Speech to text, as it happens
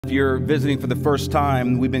If you're visiting for the first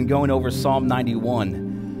time, we've been going over Psalm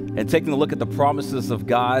 91 and taking a look at the promises of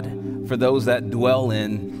God for those that dwell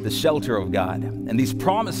in the shelter of God. And these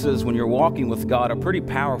promises, when you're walking with God, are pretty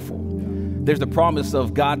powerful. There's the promise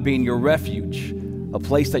of God being your refuge, a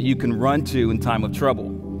place that you can run to in time of trouble.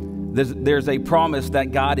 There's a promise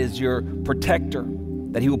that God is your protector,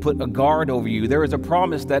 that He will put a guard over you. There is a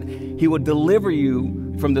promise that He will deliver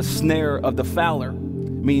you from the snare of the fowler,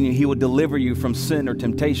 meaning He will deliver you from sin or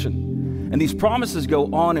temptation. And these promises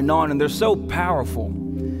go on, and they're so powerful.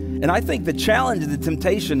 And I think the challenge and the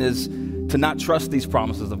temptation is to not trust these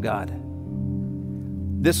promises of God.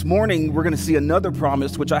 This morning, we're going to see another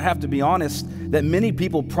promise, which I have to be honest, that many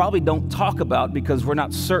people probably don't talk about because we're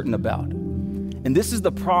not certain about. And this is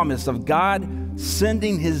the promise of God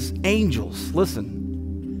sending His angels,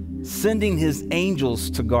 listen, sending His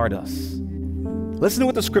angels to guard us. Listen to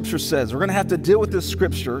what the scripture says. We're going to have to deal with this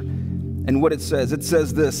scripture and what it says. It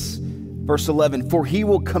says this, verse 11, "For He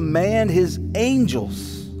will command His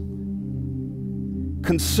angels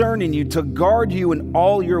concerning you to guard you in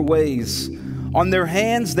all your ways. On their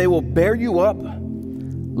hands they will bear you up,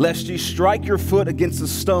 lest you strike your foot against a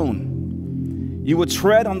stone. You will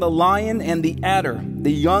tread on the lion and the adder,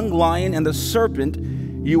 the young lion and the serpent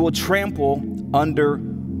you will trample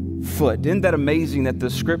underfoot." Isn't that amazing that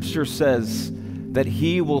the scripture says that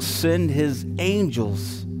He will send His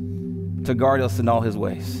angels to guard us in all His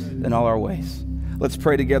ways, in all our ways? Let's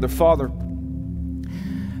pray together. Father,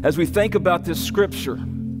 as we think about this scripture,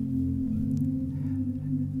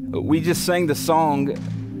 we just sang the song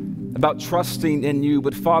about trusting in You,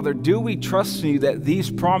 but Father, do we trust in You that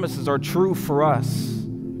these promises are true for us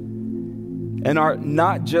and are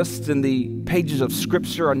not just in the pages of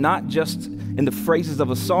scripture, are not just in the phrases of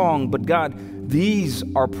a song, but God, these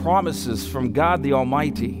are promises from God the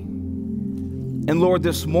Almighty. And Lord,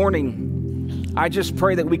 this morning, I just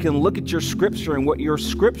pray that we can look at Your scripture and what Your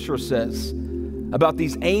scripture says about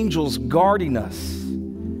these angels guarding us.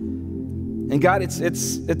 And God, it's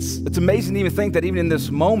amazing to even think that even in this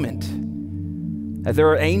moment, that there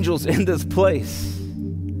are angels in this place.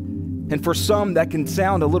 And for some, that can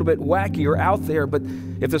sound a little bit wacky or out there, but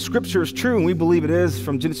if the scripture is true, and we believe it is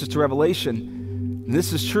from Genesis to Revelation,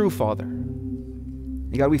 this is true, Father.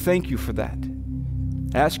 And God, we thank You for that.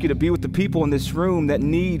 I ask You to be with the people in this room that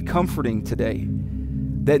need comforting today,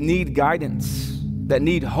 that need guidance, that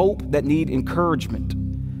need hope, that need encouragement.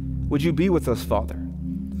 Would You be with us, Father?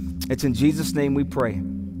 It's in Jesus' name we pray.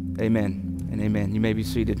 Amen and amen. You may be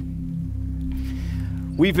seated.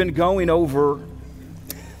 We've been going over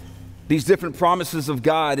these different promises of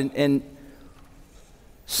God, and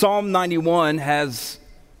Psalm 91 has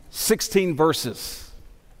 16 verses.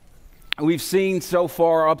 We've seen so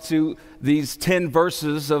far up to these 10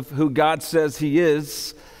 verses of who God says He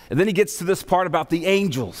is. And then He gets to this part about the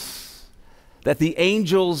angels, that the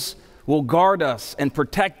angels will guard us and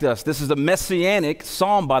protect us. This is a messianic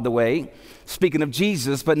psalm, by the way, speaking of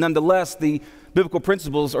Jesus, but nonetheless, the biblical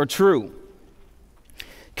principles are true.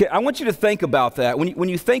 Okay, I want you to think about that. When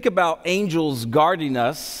you think about angels guarding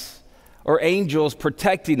us or angels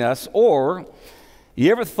protecting us, or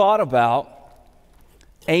you ever thought about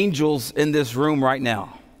angels in this room right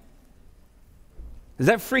now? Does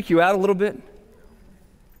that freak you out a little bit?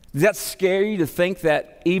 Does that scare you to think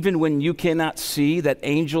that even when you cannot see, that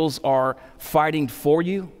angels are fighting for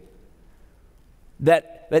you?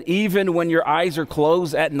 That even when your eyes are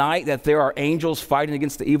closed at night, that there are angels fighting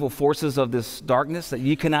against the evil forces of this darkness, that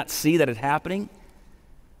you cannot see that it's happening?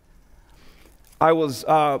 I was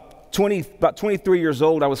about 23 years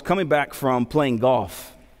old. I was coming back from playing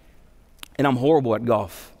golf. And I'm horrible at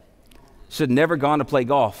golf. Should have never gone to play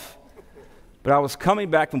golf. But I was coming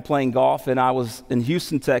back from playing golf, and I was in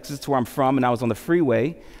Houston, Texas, where I'm from, and I was on the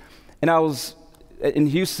freeway. And I was in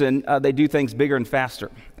Houston, they do things bigger and faster.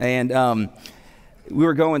 And we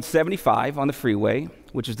were going 75 on the freeway,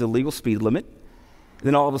 which is the legal speed limit.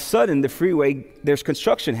 Then all of a sudden, the freeway, there's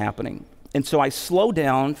construction happening. And so I slowed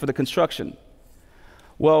down for the construction.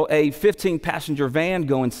 Well, a 15-passenger van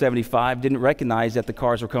going 75 didn't recognize that the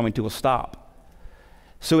cars were coming to a stop.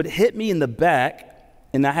 So it hit me in the back,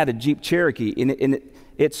 and I had a Jeep Cherokee, and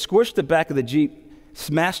it squished the back of the Jeep,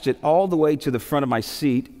 smashed it all the way to the front of my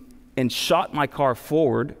seat, and shot my car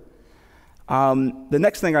forward. The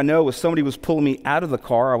next thing I know was somebody was pulling me out of the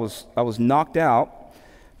car. I was knocked out.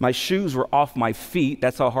 My shoes were off my feet.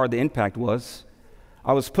 That's how hard the impact was.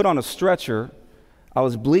 I was put on a stretcher. I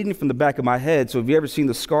was bleeding from the back of my head. So if you ever seen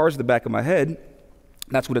the scars in the back of my head,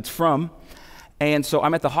 that's what it's from. And so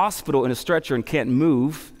I'm at the hospital in a stretcher and can't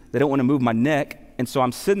move. They don't want to move my neck. And so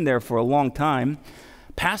I'm sitting there for a long time.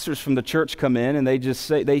 pastors from the church come in and they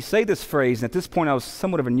say this phrase, and at this point I was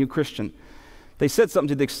somewhat of a new Christian. They said something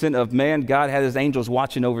to the extent of, man, God had his angels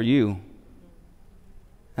watching over you.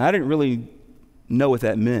 And I didn't really know what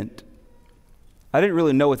that meant. I didn't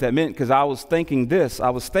really know what that meant because I was thinking this. I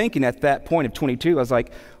was thinking at that point of 22, I was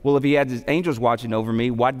like, well, if he had his angels watching over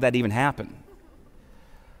me, why did that even happen?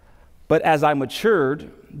 But as I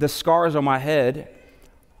matured, the scars on my head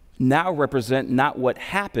now represent not what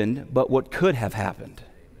happened, but what could have happened.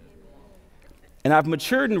 And I've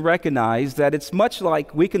matured and recognized that it's much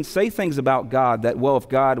like we can say things about God that, well, if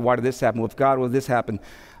God, why did this happen? Well, if God, why did this happen?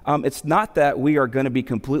 It's not that we are going to be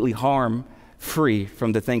completely harm-free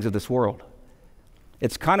from the things of this world.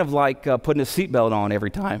 It's kind of like putting a seatbelt on every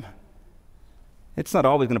time. It's not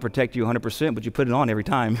always going to protect you 100%, but you put it on every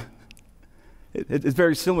time. It's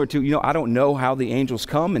very similar to, I don't know how the angels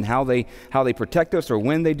come and how they protect us or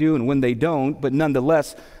when they do and when they don't, but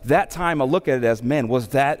nonetheless, that time I look at it as, man, was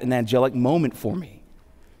that an angelic moment for me?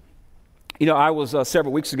 I was,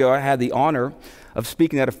 several weeks ago, I had the honor of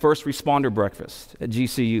speaking at a first responder breakfast at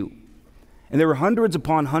GCU. And there were hundreds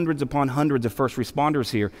upon hundreds upon hundreds of first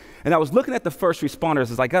responders here. And I was looking at the first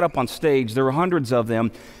responders as I got up on stage. There were hundreds of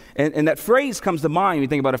them. And that phrase comes to mind when you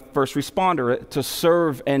think about a first responder, to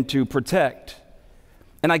serve and to protect.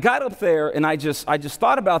 And I got up there and I just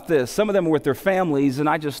thought about this. Some of them were with their families, and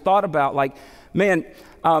I just thought about, like, man,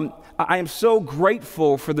 I am so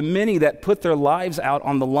grateful for the many that put their lives out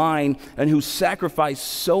on the line and who sacrifice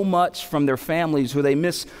so much from their families, who they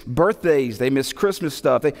miss birthdays, they miss Christmas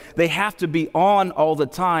stuff. They have to be on all the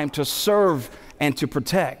time to serve and to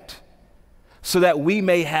protect so that we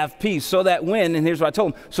may have peace, so that when, and here's what I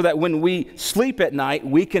told them, so that when we sleep at night,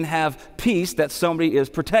 we can have peace that somebody is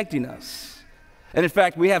protecting us. And in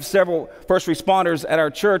fact, we have several first responders at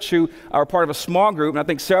our church who are part of a small group, and I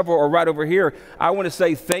think several are right over here. I want to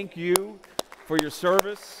say thank you for your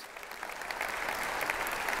service.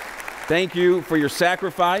 Thank you for your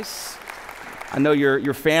sacrifice. I know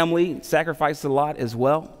your family sacrificed a lot as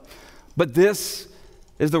well. But this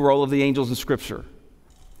is the role of the angels in Scripture.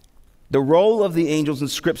 The role of the angels in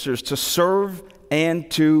Scripture is to serve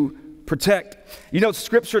and to protect.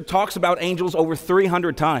 Scripture talks about angels over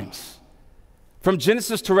 300 times. From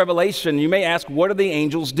Genesis to Revelation, you may ask, what are the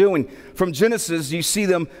angels doing? From Genesis, you see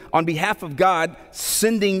them on behalf of God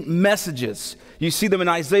sending messages. You see them in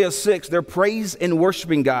Isaiah 6, they're praising and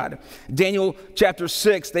worshiping God. Daniel chapter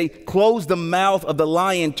 6, they close the mouth of the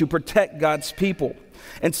lion to protect God's people.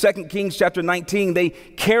 In 2 Kings chapter 19, they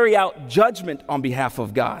carry out judgment on behalf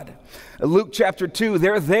of God. Luke chapter 2,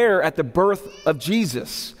 they're there at the birth of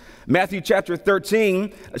Jesus. Matthew chapter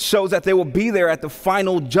 13 shows that they will be there at the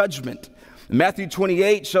final judgment. Matthew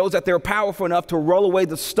 28 shows that they're powerful enough to roll away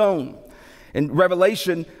the stone. In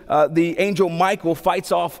Revelation, the angel Michael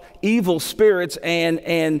fights off evil spirits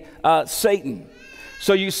and Satan.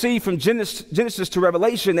 So you see from Genesis to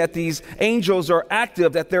Revelation that these angels are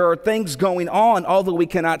active, that there are things going on, although we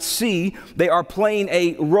cannot see. They are playing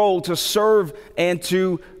a role to serve and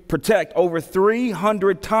to protect. Over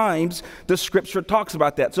 300 times the Scripture talks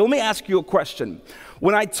about that. So let me ask you a question.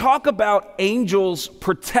 When I talk about angels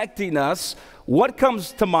protecting us, what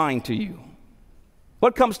comes to mind to you?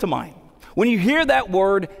 What comes to mind? When you hear that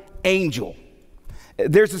word angel,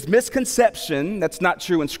 there's this misconception that's not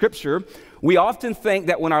true in Scripture. We often think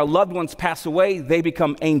that when our loved ones pass away, they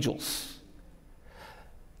become angels.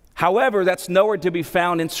 However, that's nowhere to be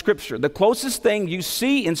found in Scripture. The closest thing you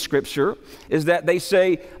see in Scripture is that they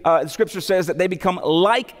say, Scripture says that they become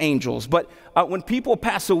like angels. But when people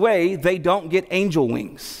pass away, they don't get angel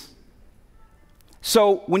wings.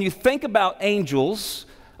 So when you think about angels,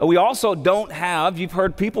 we also don't have, you've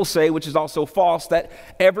heard people say, which is also false, that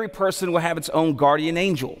every person will have its own guardian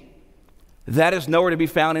angel. That is nowhere to be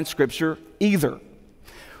found in Scripture either.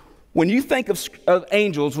 When you think of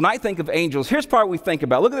angels, when I think of angels, here's part we think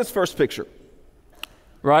about. Look at this first picture,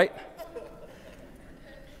 right?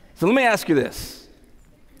 So let me ask you this.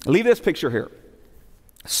 Leave this picture here.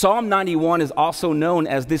 Psalm 91 is also known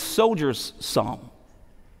as the soldier's psalm.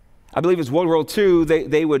 I believe it's World War II,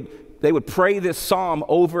 they would pray this psalm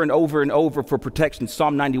over and over and over for protection.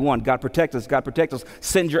 Psalm 91, God protect us, God protect us.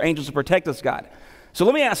 Send your angels to protect us, God. So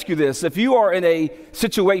let me ask you this. If you are in a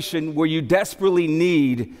situation where you desperately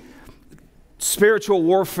need spiritual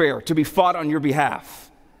warfare to be fought on your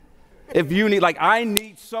behalf, if you need, like, I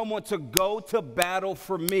need someone to go to battle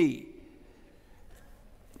for me.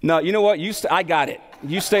 No, you know what? I got it.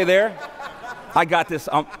 You stay there. I got this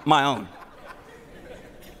on my own.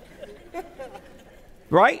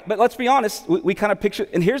 Right? But let's be honest, we kind of picture,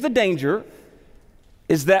 and here's the danger,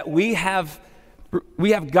 is that we have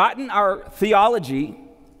gotten our theology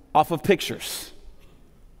off of pictures.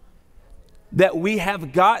 that we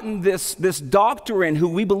have gotten this doctrine who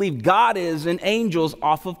we believe God is and angels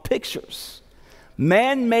off of pictures.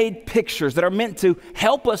 Man-made pictures that are meant to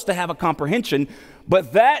help us to have a comprehension,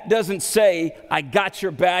 but that doesn't say, I got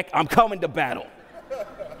your back, I'm coming to battle.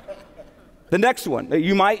 The next one,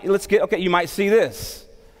 you might see this.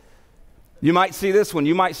 You might see this one.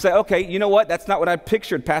 You might say, okay, you know what? That's not what I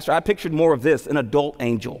pictured, Pastor. I pictured more of this, an adult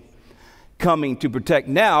angel coming to protect.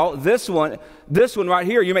 Now, this one right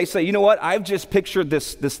here, you may say, you know what? I've just pictured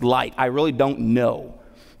this light. I really don't know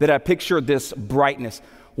that I pictured this brightness.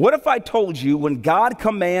 What if I told you when God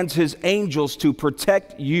commands his angels to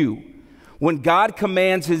protect you, when God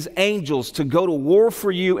commands his angels to go to war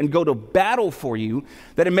for you and go to battle for you,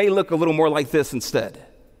 that it may look a little more like this instead?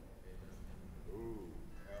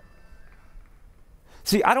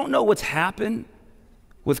 See, I don't know what's happened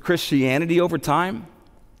with Christianity over time,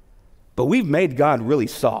 but we've made God really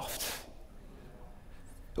soft.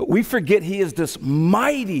 We forget he is this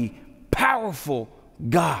mighty, powerful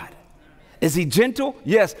God. Is he gentle?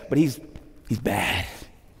 Yes, but he's bad.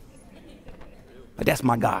 But that's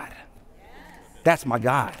my God. That's my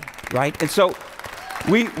God, right? And so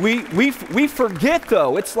we forget,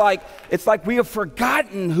 though. It's like we have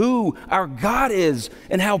forgotten who our God is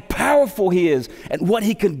and how powerful he is and what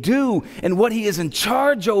he can do and what he is in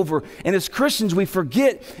charge over. And as Christians, we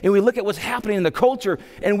forget and we look at what's happening in the culture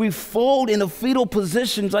and we fold into fetal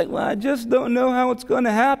positions like, well, I just don't know how it's going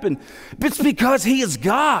to happen. But it's because he is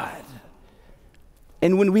God.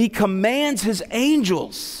 And when he commands his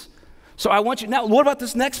angels. So I want you, now what about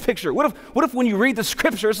this next picture? What if when you read the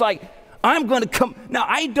scripture, it's like, I'm going to come. Now,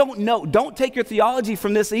 I don't know. Don't take your theology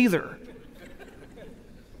from this either.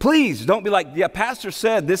 Please don't be like, yeah, pastor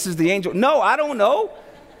said this is the angel. No, I don't know.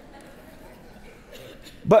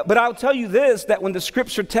 But I'll tell you this, that when the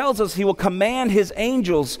scripture tells us he will command his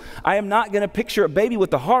angels, I am not going to picture a baby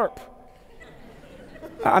with a harp.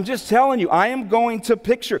 I'm just telling you, I am going to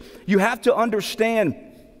picture. You have to understand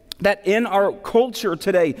that in our culture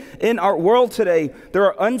today, in our world today, there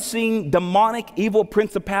are unseen demonic evil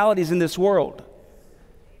principalities in this world.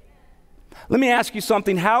 Let me ask you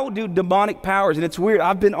something. How do demonic powers, and it's weird,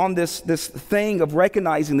 I've been on this thing of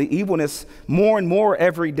recognizing the evilness more and more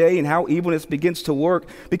every day and how evilness begins to work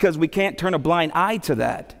because we can't turn a blind eye to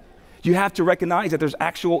that. You have to recognize that there's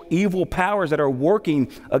actual evil powers that are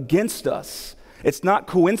working against us. It's not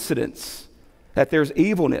coincidence that there's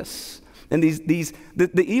evilness. And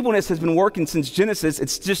the evilness has been working since Genesis.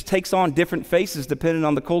 It just takes on different faces depending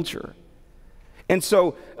on the culture. And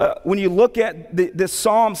so when you look at this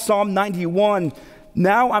Psalm 91,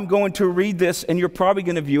 now I'm going to read this and you're probably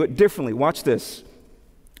going to view it differently. Watch this.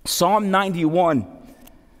 Psalm 91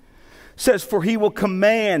 says, for he will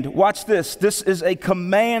command. Watch this. This is a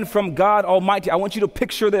command from God Almighty. I want you to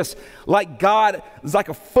picture this like God is like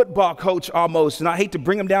a football coach almost. And I hate to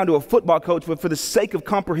bring him down to a football coach, but for the sake of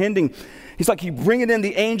comprehending, he's like he's bringing in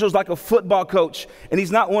the angels like a football coach. And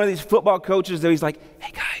he's not one of these football coaches that he's like,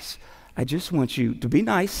 hey guys, I just want you to be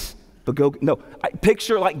nice, but go. No, I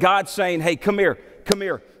picture like God saying, hey, come here.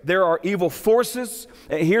 There are evil forces.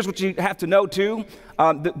 And here's what you have to know too.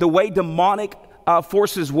 The way demonic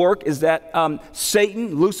forces work is that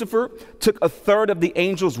Satan, Lucifer, took a third of the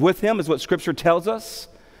angels with him, is what Scripture tells us.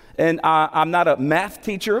 And I'm not a math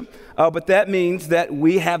teacher, but that means that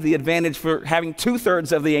we have the advantage for having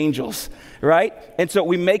 2/3 of the angels, right? And so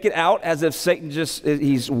we make it out as if Satan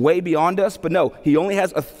he's way beyond us, but no, he only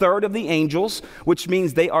has 1/3 of the angels, which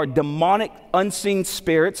means they are demonic unseen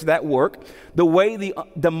spirits that work. The way the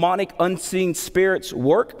demonic unseen spirits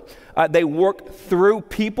work, they work through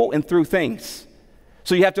people and through things.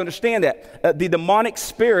 So you have to understand that the demonic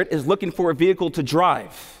spirit is looking for a vehicle to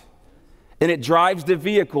drive, and it drives the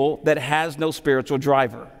vehicle that has no spiritual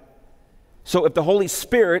driver. So if the Holy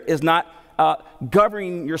Spirit is not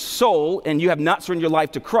governing your soul and you have not surrendered your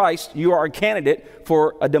life to Christ, you are a candidate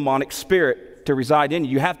for a demonic spirit to reside in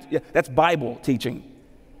you. That's Bible teaching.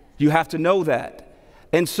 You have to know that.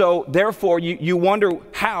 And so therefore you wonder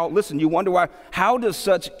how does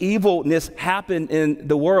such evilness happen in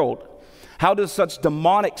the world? How does such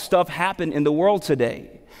demonic stuff happen in the world today?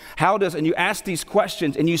 And you ask these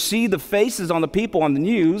questions and you see the faces on the people on the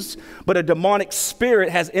news, but a demonic spirit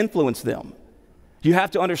has influenced them. You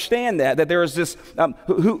have to understand that there is this,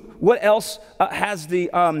 what else has the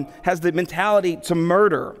mentality to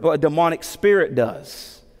murder? Well, a demonic spirit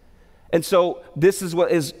does. And so this is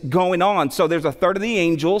what is going on. So there's a third of the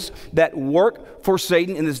angels that work for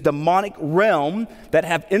Satan in this demonic realm that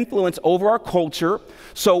have influence over our culture.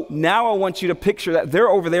 So now I want you to picture that they're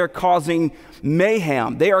over there causing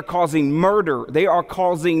mayhem. They are causing murder. They are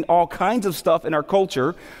causing all kinds of stuff in our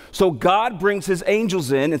culture. So God brings his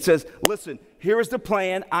angels in and says, listen, here is the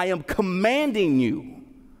plan. I am commanding you,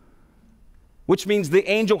 which means the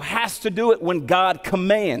angel has to do it when God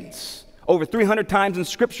commands. Over 300 times in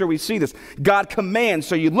Scripture we see this. God commands.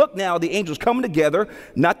 So you look now, the angels coming together,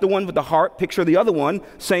 not the one with the heart, picture the other one,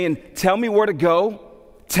 saying, tell me where to go,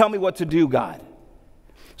 tell me what to do, God.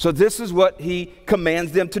 So this is what he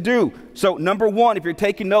commands them to do. So number one, if you're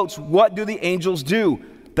taking notes, what do the angels do?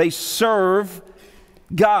 They serve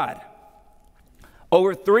God.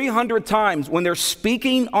 Over 300 times when they're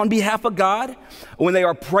speaking on behalf of God, when they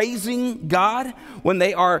are praising God, when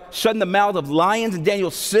they are shutting the mouth of lions in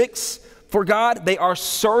Daniel 6 for God, they are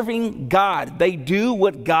serving God. They do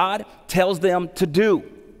what God tells them to do.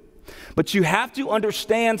 But you have to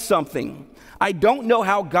understand something. I don't know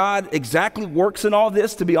how God exactly works in all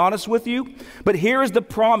this, to be honest with you, but here is the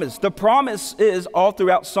promise. The promise is all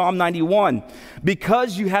throughout Psalm 91.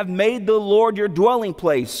 Because you have made the Lord your dwelling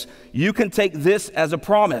place, you can take this as a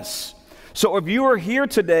promise. So if you are here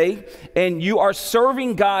today and you are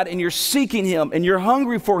serving God and you're seeking him and you're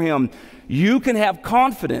hungry for him, you can have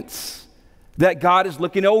confidence that God is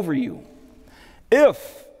looking over you.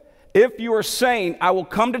 If you are saying, I will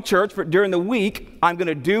come to church, but during the week, I'm going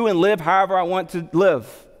to do and live however I want to live,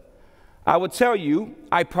 I would tell you,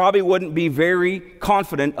 I probably wouldn't be very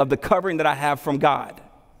confident of the covering that I have from God.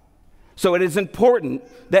 So it is important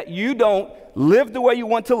that you don't live the way you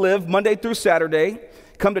want to live Monday through Saturday,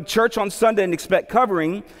 come to church on Sunday and expect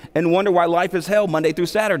covering, and wonder why life is hell Monday through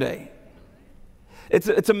Saturday.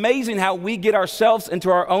 It's amazing how we get ourselves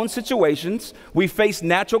into our own situations, we face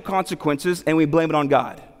natural consequences, and we blame it on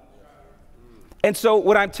God. And so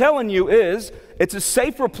what I'm telling you is, it's a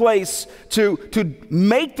safer place to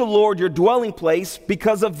make the Lord your dwelling place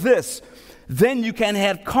because of this. Then you can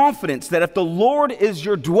have confidence that if the Lord is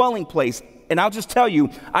your dwelling place, and I'll just tell you,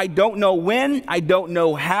 I don't know when, I don't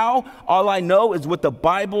know how, all I know is what the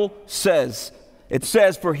Bible says. It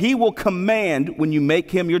says, for he will command when you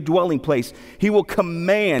make him your dwelling place. He will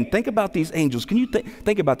command. Think about these angels. Can you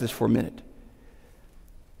think about this for a minute?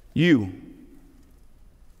 You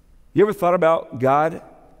ever thought about God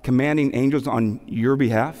commanding angels on your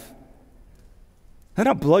behalf? Does that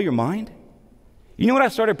not blow your mind? You know what I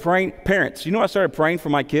started praying? Parents, you know what I started praying for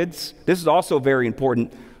my kids? This is also very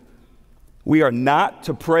important. We are not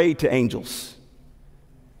to pray to angels.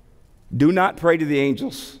 Do not pray to the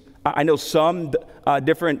angels. I know some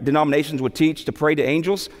different denominations would teach to pray to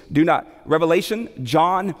angels. Do not. Revelation,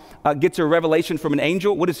 John gets a revelation from an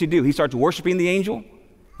angel. What does he do? He starts worshiping the angel.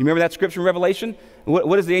 You remember that scripture in Revelation?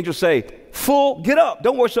 What does the angel say? Fool, get up.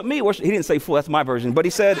 Don't worship me. Worship. He didn't say fool. That's my version. But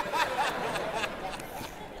he said,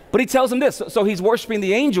 but he tells him this. So he's worshiping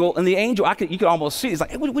the angel, and the angel, you can almost see. He's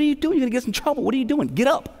like, hey, what are you doing? You're going to get in trouble. What are you doing? Get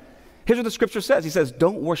up. Here's what the scripture says. He says,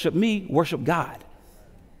 don't worship me, worship God.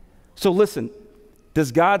 So listen.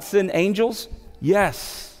 Does God send angels?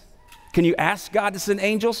 Yes. Can you ask God to send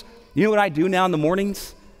angels? You know what I do now in the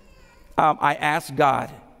mornings? I ask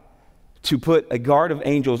God to put a guard of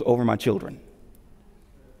angels over my children.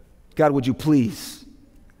 God, would you please?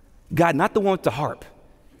 God, not the one with the harp.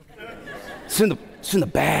 Send the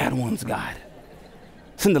bad ones, God.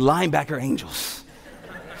 Send the linebacker angels.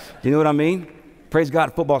 Do you know what I mean? Praise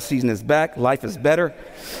God, football season is back. Life is better.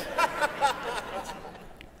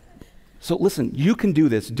 So listen, you can do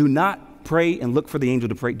this. Do not pray and look for the angel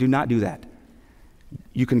to pray. Do not do that.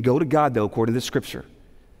 You can go to God, though, according to the scripture,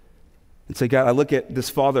 and say, God, I look at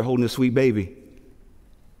this father holding a sweet baby.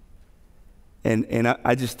 And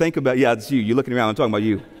I just think about, yeah, it's you. You're looking around. I'm talking about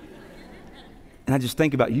you. And I just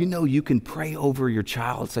think about, you can pray over your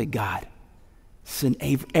child and say, God, send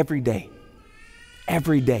every day,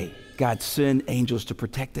 God, send angels to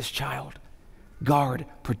protect this child. Guard,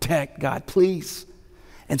 protect, God, please.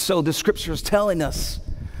 And so the scripture is telling us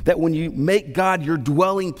that when you make God your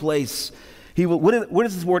dwelling place, he will. What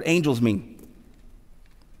does this word angels mean?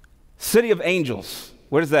 City of angels.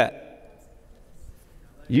 What is that?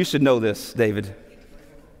 You should know this, David.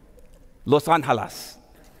 Los Angeles.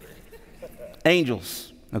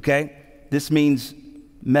 Angels, okay? This means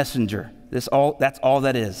messenger. That's all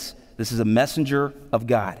that is. This is a messenger of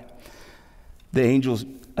God. The angels,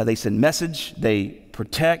 they send message, they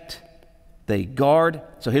protect, they guard.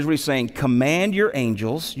 So here's what he's saying. Command your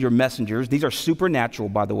angels, your messengers. These are supernatural,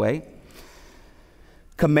 by the way.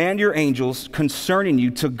 Command your angels concerning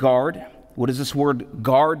you to guard. What does this word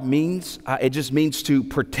guard means? It just means to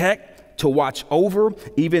protect, to watch over,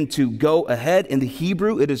 even to go ahead. In the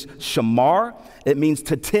Hebrew, it is shamar. It means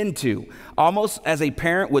to tend to, almost as a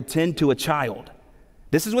parent would tend to a child.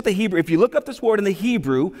 This is what the Hebrew, if you look up this word in the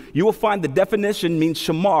Hebrew, you will find the definition means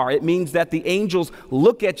shamar. It means that the angels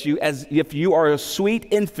look at you as if you are a sweet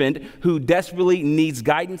infant who desperately needs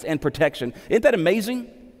guidance and protection. Isn't that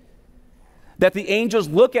amazing? That the angels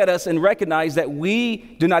look at us and recognize that we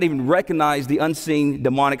do not even recognize the unseen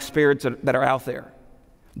demonic spirits that are out there.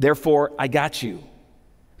 Therefore, I got you.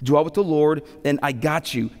 Dwell with the Lord, and I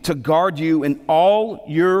got you to guard you in all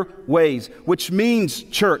your ways, which means,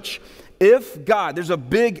 church, if God, there's a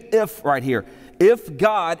big if right here. If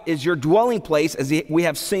God is your dwelling place, as we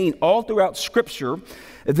have seen all throughout Scripture,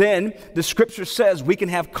 then the Scripture says we can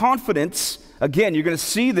have confidence. Again, you're going to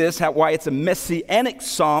see this, why it's a messianic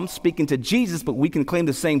psalm speaking to Jesus, but we can claim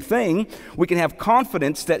the same thing. We can have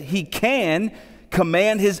confidence that he can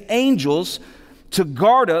command his angels to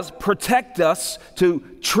guard us, protect us, to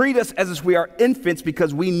treat us as if we are infants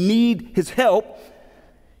because we need his help.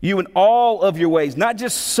 You in all of your ways, not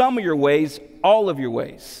just some of your ways, all of your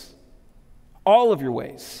ways. All of your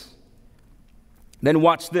ways. Then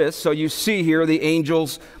watch this. So you see here the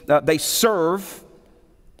angels, they serve.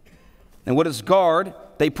 And what is guard?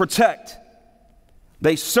 They protect.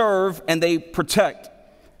 They serve and they protect.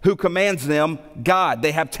 Who commands them? God.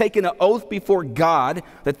 They have taken an oath before God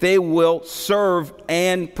that they will serve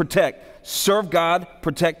and protect. Serve God,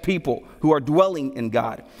 protect people who are dwelling in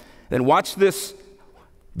God. Then watch this.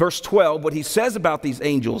 Verse 12, what he says about these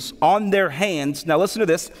angels, on their hands. Now listen to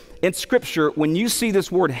this. In Scripture, when you see this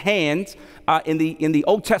word hand in the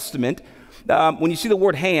Old Testament, when you see the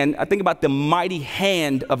word hand, I think about the mighty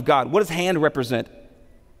hand of God. What does hand represent?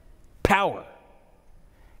 Power.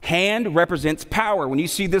 Hand represents power. When you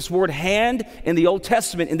see this word hand in the Old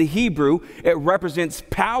Testament, in the Hebrew, it represents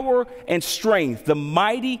power and strength, the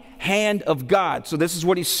mighty hand of God. So this is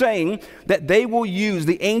what he's saying, that they will use,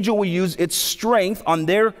 the angel will use its strength on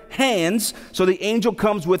their hands. So the angel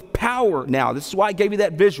comes with power. Now, this is why I gave you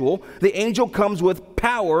that visual. The angel comes with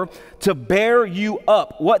power to bear you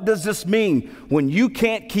up. What does this mean? When you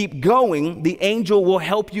can't keep going, the angel will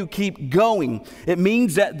help you keep going. It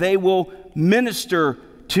means that they will minister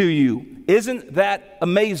to you. Isn't that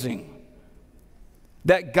amazing?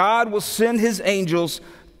 That God will send his angels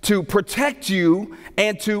to protect you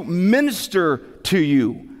and to minister to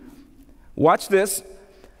you. Watch this.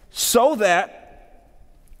 So that,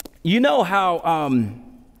 you know how,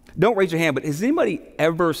 don't raise your hand, but has anybody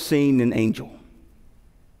ever seen an angel?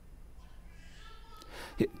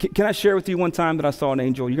 Can I share with you one time that I saw an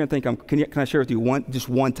angel? You're going to think, can I share with you just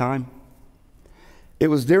one time? It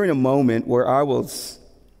was during a moment where I was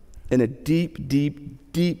in a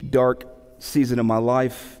deep, dark season of my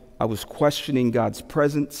life. I was questioning God's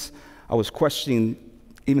presence. I was questioning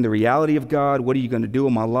even the reality of God. What are you going to do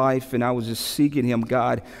in my life? And I was just seeking him,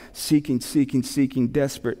 God, seeking,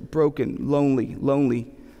 desperate, broken, lonely.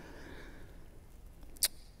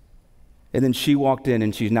 And then she walked in,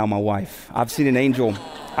 and she's now my wife. I've seen an angel.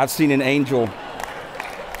 I've seen an angel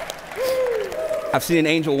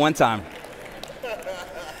one time.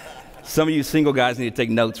 Some of you single guys need to take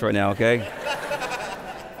notes right now, okay?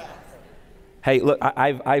 Hey, look,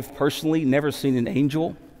 I've personally never seen an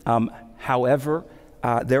angel. However,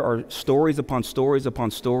 there are stories upon stories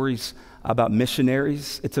upon stories about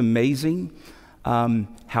missionaries. It's amazing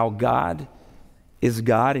how God is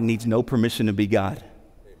God and needs no permission to be God.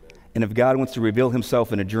 Amen. And if God wants to reveal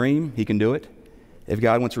himself in a dream, he can do it. If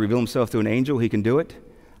God wants to reveal himself through an angel, he can do it.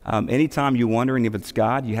 Anytime you're wondering if it's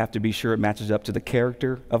God, you have to be sure it matches up to the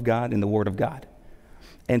character of God and the Word of God.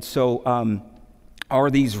 And so, are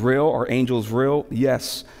these real? Are angels real?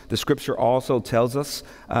 Yes. The Scripture also tells us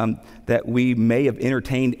that we may have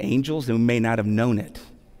entertained angels and we may not have known it.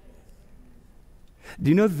 Do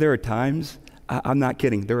you know that there are times, I'm not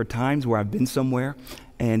kidding, there are times where I've been somewhere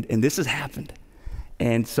and this has happened,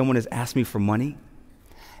 and someone has asked me for money.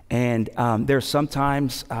 And there's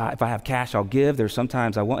sometimes, if I have cash, I'll give. There's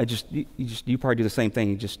sometimes I won't. You probably do the same thing.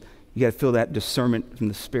 You got to feel that discernment from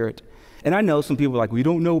the Spirit. And I know some people are like, we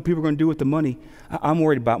don't know what people are going to do with the money. I'm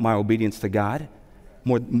worried about my obedience to God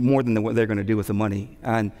more than what they're going to do with the money.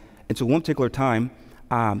 And so one particular time,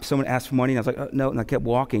 someone asked for money, and I was like, oh, no, and I kept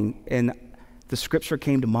walking. And the Scripture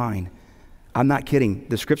came to mind. I'm not kidding.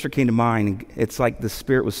 The Scripture came to mind. And it's like the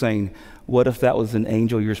Spirit was saying, what if that was an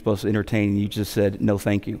angel you're supposed to entertain and you just said, no,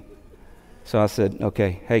 thank you? So I said,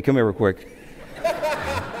 okay, hey, come here real quick.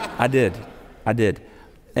 I did.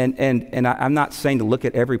 And I'm not saying to look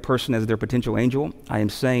at every person as their potential angel. I am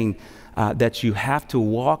saying that you have to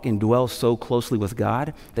walk and dwell so closely with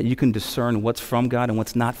God that you can discern what's from God and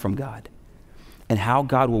what's not from God. And how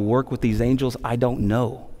God will work with these angels, I don't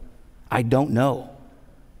know. I don't know.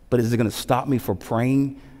 But is it going to stop me from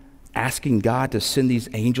praying, asking God to send these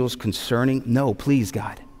angels concerning? No, please,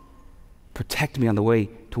 God. Protect me on the way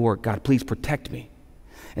to work. God, please protect me.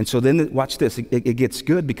 And so then, watch this. It gets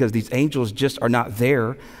good because these angels just are not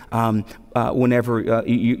there whenever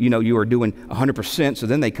you are doing 100%. So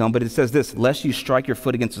then they come. But it says this, lest you strike your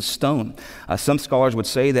foot against a stone. Some scholars would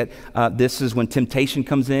say that this is when temptation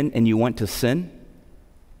comes in and you want to sin.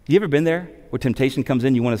 You ever been there where temptation comes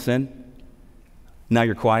in, you want to sin? Now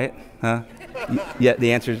you're quiet, huh? Yeah,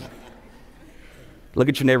 the answer is, look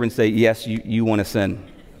at your neighbor and say, yes, you want to sin.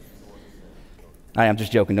 I'm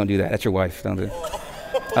just joking. Don't do that. That's your wife. Don't do it.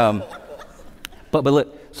 But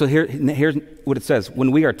look, so here's what it says.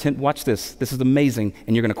 When we are watch this. This is amazing,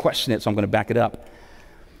 and you're going to question it, so I'm going to back it up.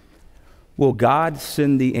 Will God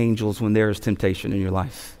send the angels when there is temptation in your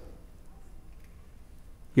life?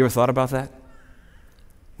 You ever thought about that?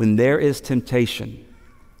 When there is temptation,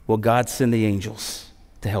 will God send the angels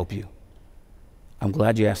to help you? I'm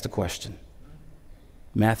glad you asked the question.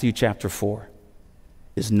 Matthew chapter 4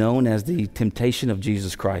 is known as the temptation of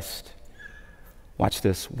Jesus Christ. Watch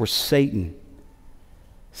this. Where Satan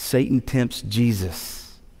tempts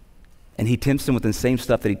Jesus, and he tempts him with the same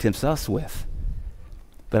stuff that he tempts us with.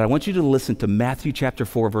 But I want you to listen to Matthew chapter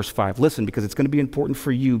 4, verse 5. Listen, because it's going to be important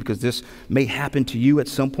for you, because this may happen to you at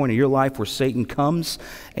some point in your life where Satan comes,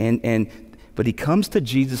 but he comes to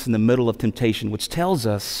Jesus in the middle of temptation, which tells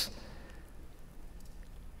us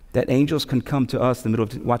that angels can come to us in the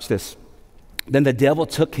middle of, watch this. Then the devil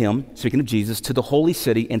took him, speaking of Jesus, to the holy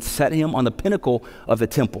city and set him on the pinnacle of the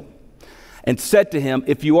temple and said to him,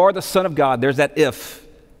 if you are the Son of God, there's that if.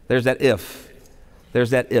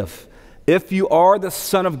 If you are the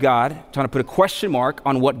Son of God, trying to put a question mark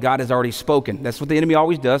on what God has already spoken. That's what the enemy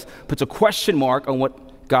always does, puts a question mark on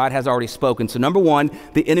what God has already spoken. So number one,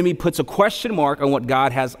 the enemy puts a question mark on what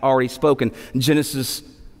God has already spoken. In Genesis,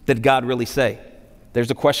 did God really say?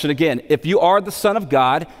 There's a question again. If you are the Son of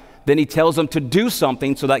God, then he tells them to do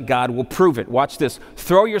something so that God will prove it. Watch this.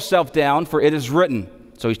 Throw yourself down, for it is written.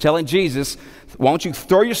 So he's telling Jesus, why don't you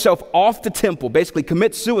throw yourself off the temple, basically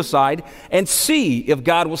commit suicide, and see if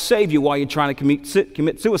God will save you while you're trying to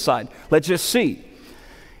commit suicide. Let's just see.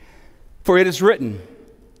 For it is written,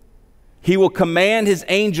 he will command his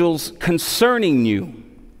angels concerning you.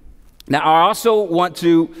 Now, I also want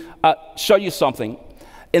to show you something.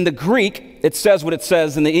 In the Greek, it says what it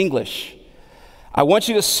says in the English. I want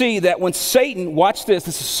you to see that when Satan, watch this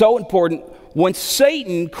is so important, when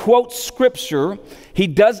Satan quotes Scripture, he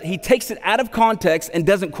takes it out of context and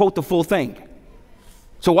doesn't quote the full thing.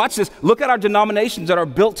 So watch this. Look at our denominations that are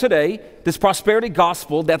built today, this prosperity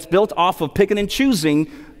gospel that's built off of picking and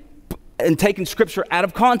choosing and taking Scripture out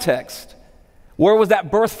of context. Where was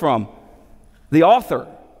that birthed from? The author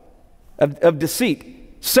of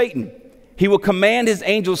deceit, Satan. He will command his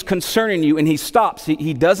angels concerning you, and he stops.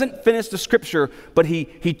 He doesn't finish the Scripture, but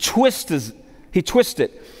he twists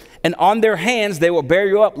it. And on their hands they will bear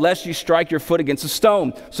you up, lest you strike your foot against a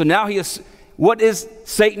stone. So now what is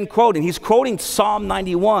Satan quoting? He's quoting Psalm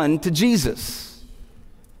 91 to Jesus.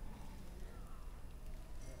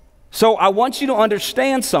 So I want you to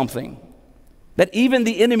understand something, that even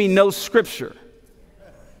the enemy knows Scripture.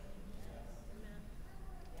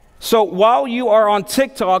 So while you are on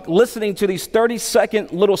TikTok listening to these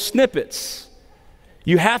 30-second little snippets,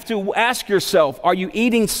 you have to ask yourself, are you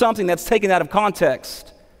eating something that's taken out of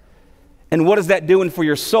context? And what is that doing for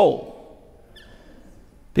your soul?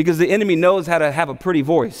 Because the enemy knows how to have a pretty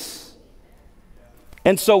voice.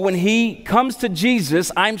 And so when he comes to Jesus,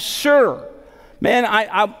 I'm sure, man,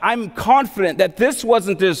 I'm confident that this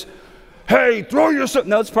wasn't this, hey, throw yourself.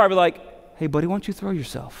 No, it's probably like, hey, buddy, why don't you throw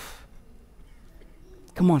yourself?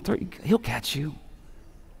 Come on, he'll catch you.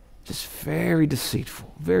 Just very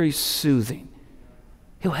deceitful, very soothing.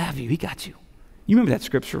 He'll have you. He got you. You remember that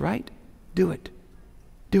scripture, right? Do it.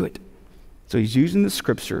 Do it. So he's using the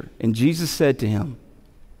scripture, and Jesus said to him,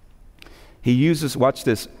 he uses, watch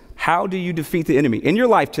this, how do you defeat the enemy? In your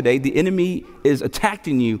life today, the enemy is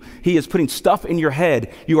attacking you. He is putting stuff in your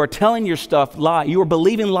head. You are telling your stuff lie. You are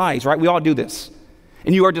believing lies, right? We all do this.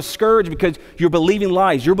 And you are discouraged because you're believing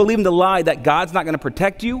lies. You're believing the lie that God's not going to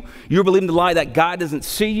protect you. You're believing the lie that God doesn't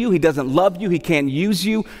see you. He doesn't love you. He can't use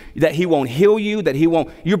you. That he won't heal you. That he won't.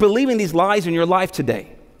 You're believing these lies in your life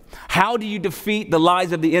today. How do you defeat the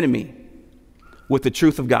lies of the enemy? With the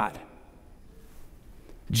truth of God.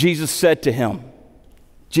 Jesus said to him,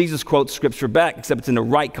 Jesus quotes scripture back, except it's in the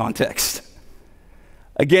right context.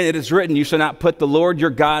 Again, it is written, you shall not put the Lord your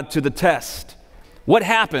God to the test. What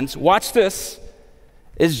happens? Watch this.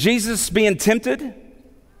 Is Jesus being tempted?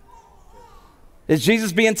 Is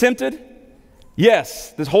Jesus being tempted?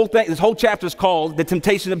 Yes. This whole chapter is called the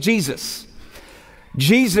temptation of Jesus.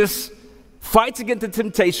 Jesus fights against the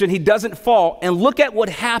temptation. He doesn't fall. And look at what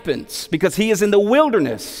happens, because he is in the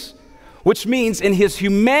wilderness, which means in his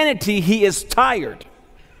humanity, he is tired.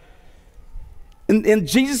 In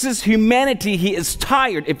Jesus' humanity, he is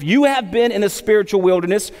tired. If you have been in a spiritual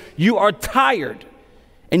wilderness, you are tired.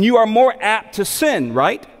 And you are more apt to sin,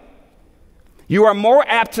 right? You are more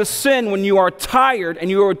apt to sin when you are tired and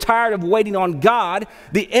you are tired of waiting on God.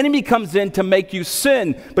 The enemy comes in to make you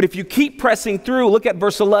sin. But if you keep pressing through, look at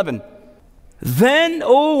verse 11. Then,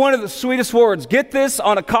 one of the sweetest words, get this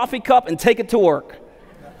on a coffee cup and take it to work.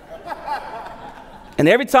 And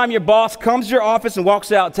every time your boss comes to your office and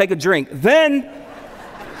walks out, take a drink. Then,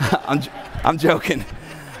 I'm joking.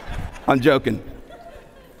 I'm joking.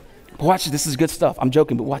 Watch, this is good stuff. I'm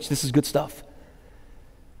joking, but watch, this is good stuff.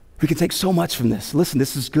 We can take so much from this. Listen,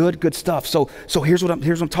 this is good stuff. So here's what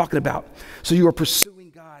I'm talking about. So you are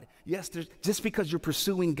pursuing God. Yes, just because you're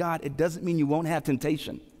pursuing God, it doesn't mean you won't have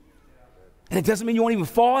temptation. And it doesn't mean you won't even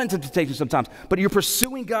fall into temptation sometimes. But you're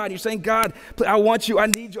pursuing God. You're saying, God, I want you. I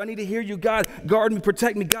need you. I need to hear you. God, guard me,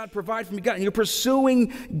 protect me. God, provide for me. God, and you're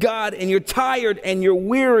pursuing God, and you're tired and you're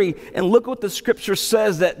weary. And look what the scripture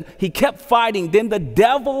says, that he kept fighting. Then the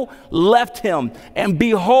devil left him. And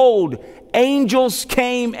behold, angels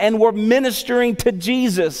came and were ministering to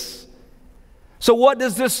Jesus. So what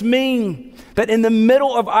does this mean? That in the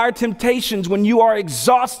middle of our temptations, when you are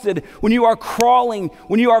exhausted, when you are crawling,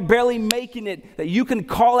 when you are barely making it, that you can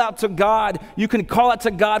call out to God. You can call out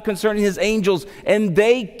to God concerning his angels, and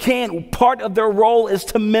they can. Part of their role is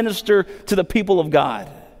to minister to the people of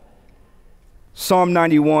God. Psalm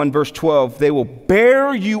 91, verse 12, they will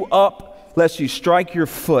bear you up lest you strike your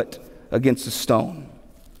foot against a stone.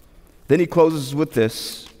 Then he closes with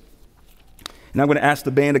this. And I'm going to ask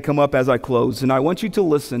the band to come up as I close. And I want you to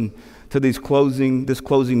listen to this closing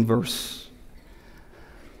verse.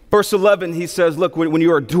 Verse 11, he says, look, when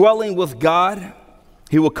you are dwelling with God,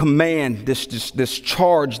 he will command this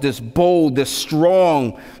charge, this bold, this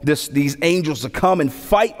strong, these angels to come and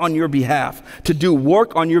fight on your behalf, to do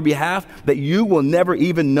work on your behalf that you will never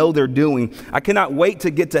even know they're doing. I cannot wait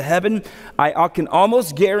to get to heaven. I can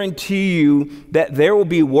almost guarantee you that there will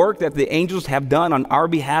be work that the angels have done on our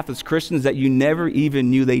behalf as Christians that you never even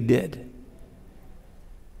knew they did.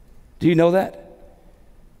 Do you know that?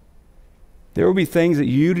 There will be things that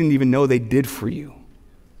you didn't even know they did for you,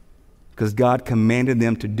 because God commanded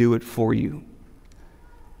them to do it for you.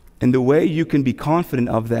 And the way you can be confident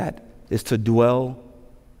of that is to dwell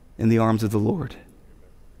in the arms of the Lord.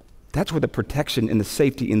 That's where the protection and the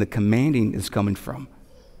safety and the commanding is coming from.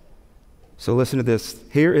 So listen to this.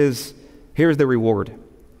 Here is the reward.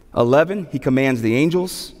 11, he commands the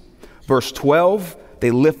angels. Verse 12, they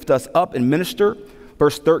lift us up and minister.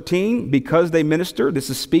 Verse 13, because they minister, this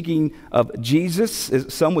is speaking of Jesus,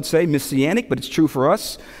 as some would say messianic, but it's true for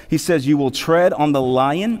us. He says, you will tread on the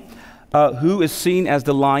lion. Who is seen as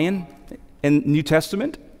the lion in New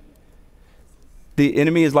Testament? The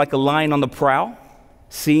enemy is like a lion on the prowl,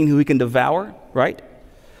 seeing who he can devour, right?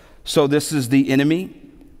 So this is the enemy.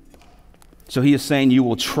 So he is saying you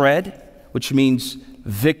will tread, which means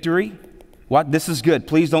victory. What? This is good.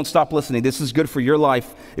 Please don't stop listening. This is good for your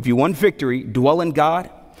life. If you want victory, dwell in God.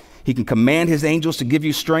 He can command his angels to give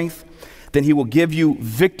you strength. Then he will give you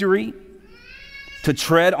victory to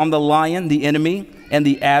tread on the lion, the enemy, and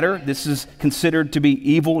the adder. This is considered to be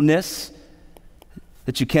evilness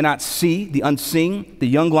that you cannot see, the unseen, the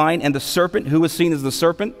young lion, and the serpent. Who is seen as the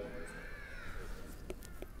serpent?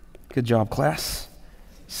 Good job, class.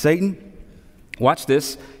 Satan. Watch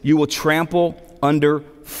this. You will trample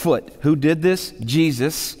underfoot. Who did this?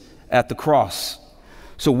 Jesus at the cross.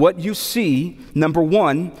 So what you see, number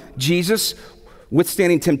one, Jesus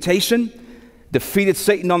withstanding temptation, defeated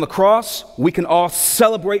Satan on the cross. We can all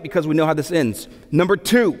celebrate because we know how this ends. Number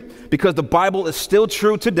two, because the Bible is still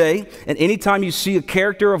true today, and anytime you see a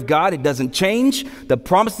character of God, it doesn't change. The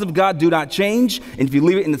promises of God do not change. And if you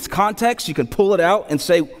leave it in its context, you can pull it out and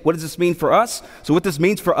say, what does this mean for us? So what this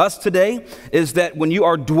means for us today is that when you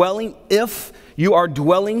are dwelling, if you are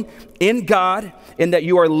dwelling in God, and that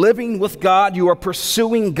you are living with God, you are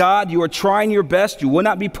pursuing God, you are trying your best. You will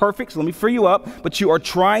not be perfect, so let me free you up, but you are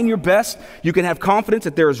trying your best. You can have confidence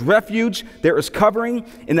that there is refuge, there is covering,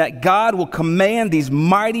 and that God will command these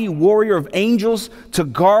mighty warrior of angels to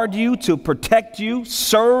guard you, to protect you,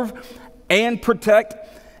 serve and protect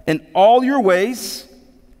in all your ways.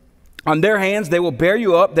 On their hands, they will bear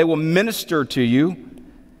you up, they will minister to you.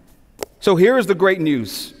 So here is the great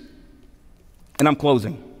news, and I'm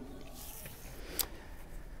closing.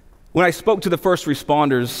 When I spoke to the first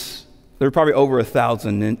responders there were probably over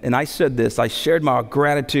 1,000. And I said this, I shared my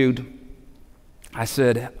gratitude. I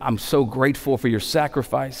said, I'm so grateful for your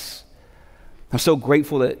sacrifice. I'm so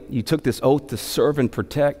grateful that you took this oath to serve and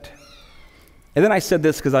protect. And then I said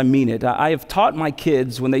this because I mean it. I have taught my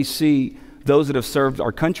kids when they see those that have served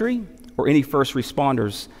our country or any first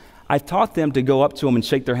responders, I've taught them to go up to them and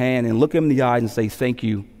shake their hand and look them in the eyes and say, thank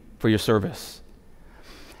you for your service.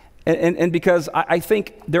 And because I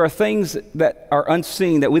think there are things that are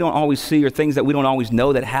unseen that we don't always see, or things that we don't always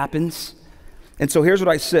know that happens. And so here's what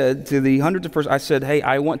I said to the hundreds of persons. I said, hey,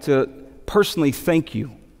 I want to personally thank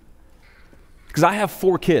you. Because I have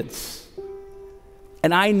 4 kids.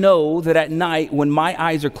 And I know that at night when my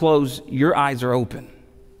eyes are closed, your eyes are open.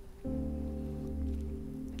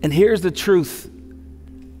 And here's the truth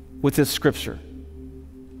with this scripture.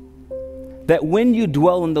 That when you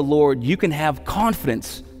dwell in the Lord, you can have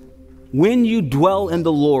confidence. When you dwell in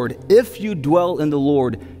the Lord, if you dwell in the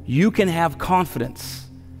Lord, you can have confidence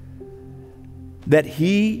that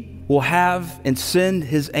He will have and send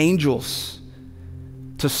His angels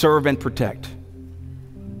to serve and protect.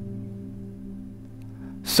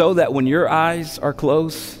 So that when your eyes are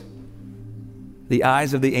closed, the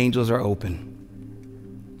eyes of the angels are open.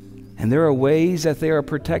 And there are ways that they are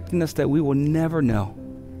protecting us that we will never know.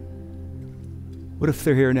 What if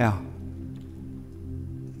they're here now?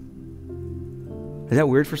 Is that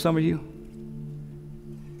weird for some of you?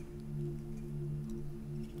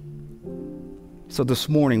 So this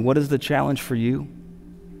morning, what is the challenge for you?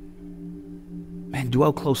 Man,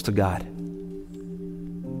 dwell close to God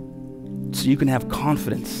so you can have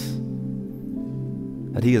confidence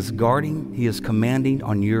that He is guarding, He is commanding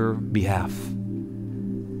on your behalf.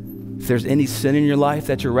 If there's any sin in your life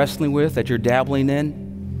that you're wrestling with, that you're dabbling in,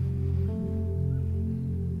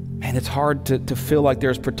 man, it's hard to feel like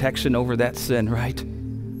there's protection over that sin, right?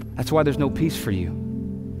 That's why there's no peace for you.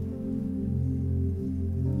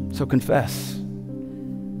 So confess.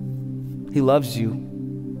 He loves you.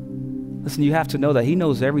 Listen, you have to know that He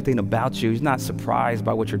knows everything about you. He's not surprised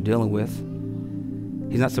by what you're dealing with.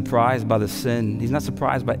 He's not surprised by the sin. He's not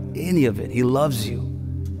surprised by any of it. He loves you.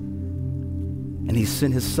 And He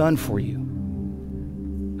sent His Son for you,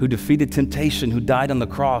 who defeated temptation, who died on the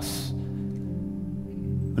cross,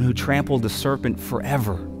 and who trampled the serpent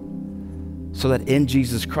forever, so that in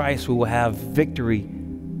Jesus Christ we will have victory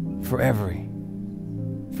forever.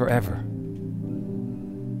 Forever.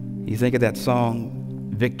 You think of that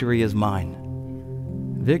song, Victory is Mine.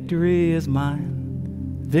 Victory is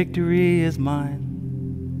mine. Victory is mine.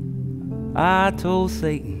 I told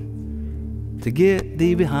Satan to get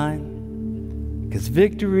thee behind, 'cause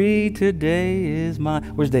victory today is mine.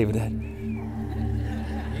 Where's David at?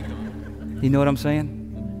 You know what I'm saying?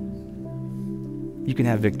 You can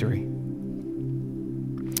have victory.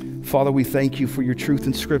 Father, we thank you for your truth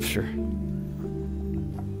in Scripture,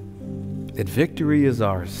 that victory is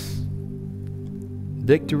ours.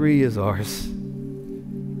 Victory is ours.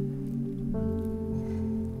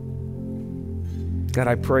 God,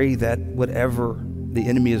 I pray that whatever the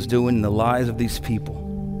enemy is doing in the lives of these people,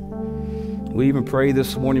 we even pray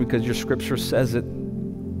this morning because your Scripture says it.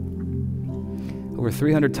 Over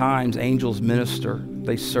 300 times angels minister,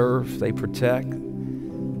 they serve, they protect,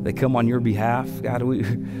 they come on your behalf. God, we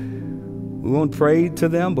won't pray to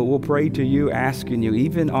them, but we'll pray to you, asking you,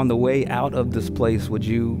 even on the way out of this place, would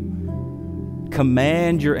you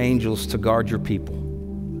command your angels to guard your people?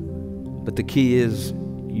 But the key is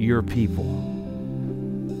your people.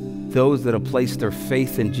 Those that have placed their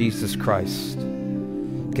faith in Jesus Christ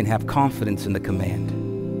can have confidence in the command.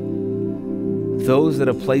 Those that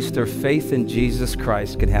have placed their faith in Jesus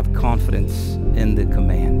Christ can have confidence in the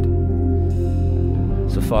command.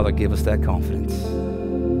 So, Father, give us that confidence.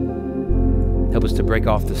 Help us to break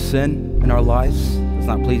off the sin in our lives that's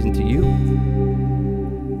not pleasing to you.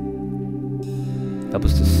 Help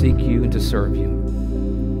us to seek you and to serve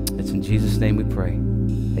you. It's in Jesus' name we pray.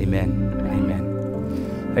 Amen and amen.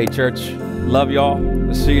 Hey, church, love y'all.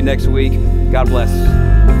 We'll see you next week. God bless.